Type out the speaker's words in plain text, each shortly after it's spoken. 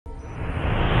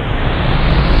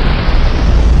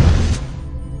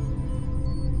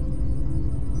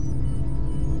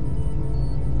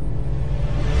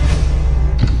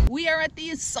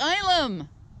Asylum!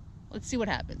 Let's see what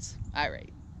happens. All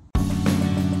right.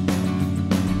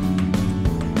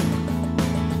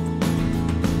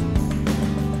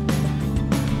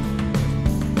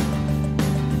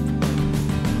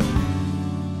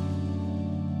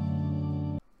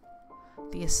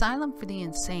 The Asylum for the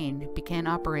Insane began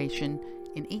operation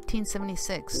in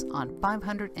 1876 on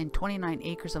 529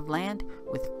 acres of land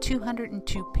with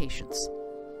 202 patients.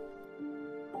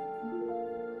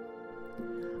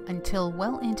 Until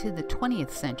well into the 20th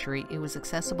century, it was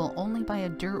accessible only by a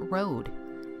dirt road,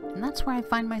 and that's where I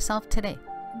find myself today.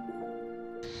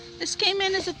 This came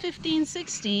in as a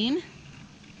 1516.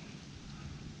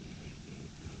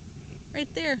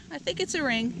 Right there. I think it's a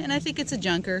ring, and I think it's a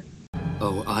junker.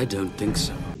 Oh, I don't think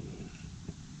so.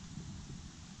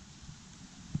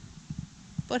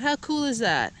 But how cool is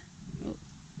that? Oh.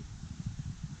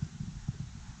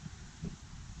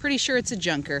 Pretty sure it's a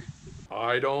junker.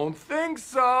 I don't think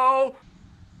so.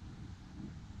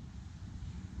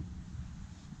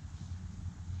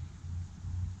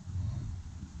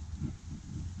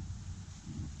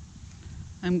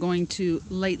 I'm going to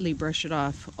lightly brush it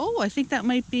off. Oh, I think that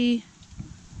might be...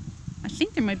 I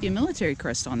think there might be a military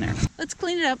crest on there. Let's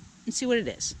clean it up and see what it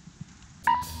is.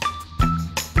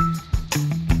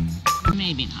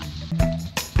 Maybe not.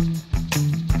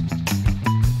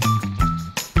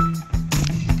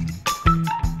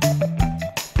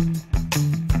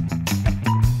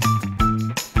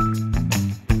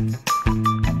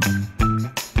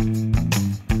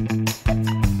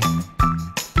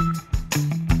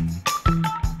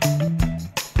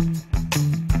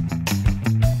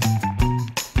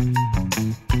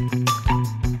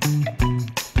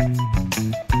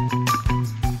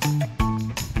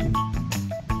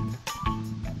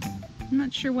 I'm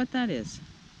not sure what that is.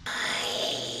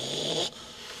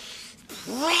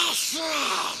 Precious.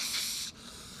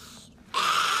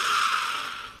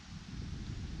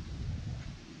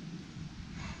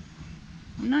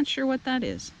 I'm not sure what that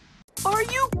is. Are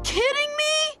you kidding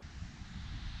me?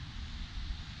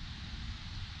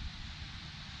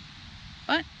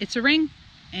 But it's a ring,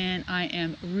 and I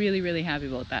am really, really happy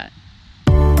about that.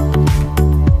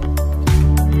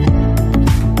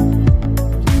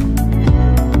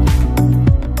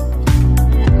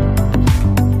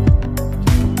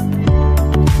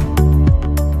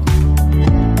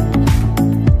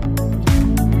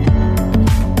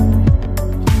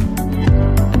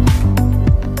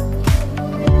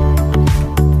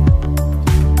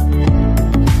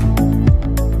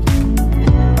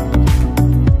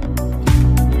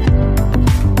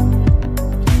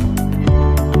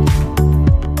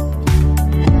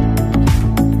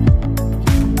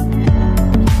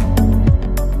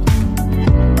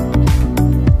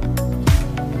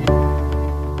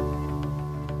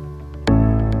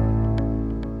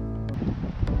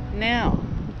 Now,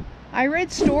 I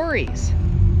read stories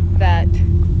that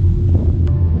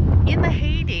in the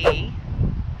heyday,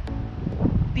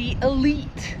 the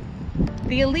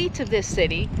elite of this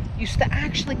city used to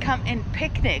actually come and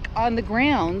picnic on the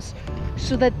grounds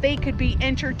so that they could be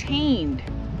entertained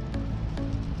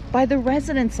by the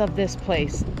residents of this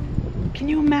place. Can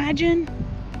you imagine?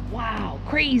 Wow,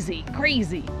 crazy,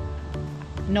 crazy.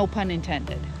 No pun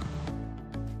intended.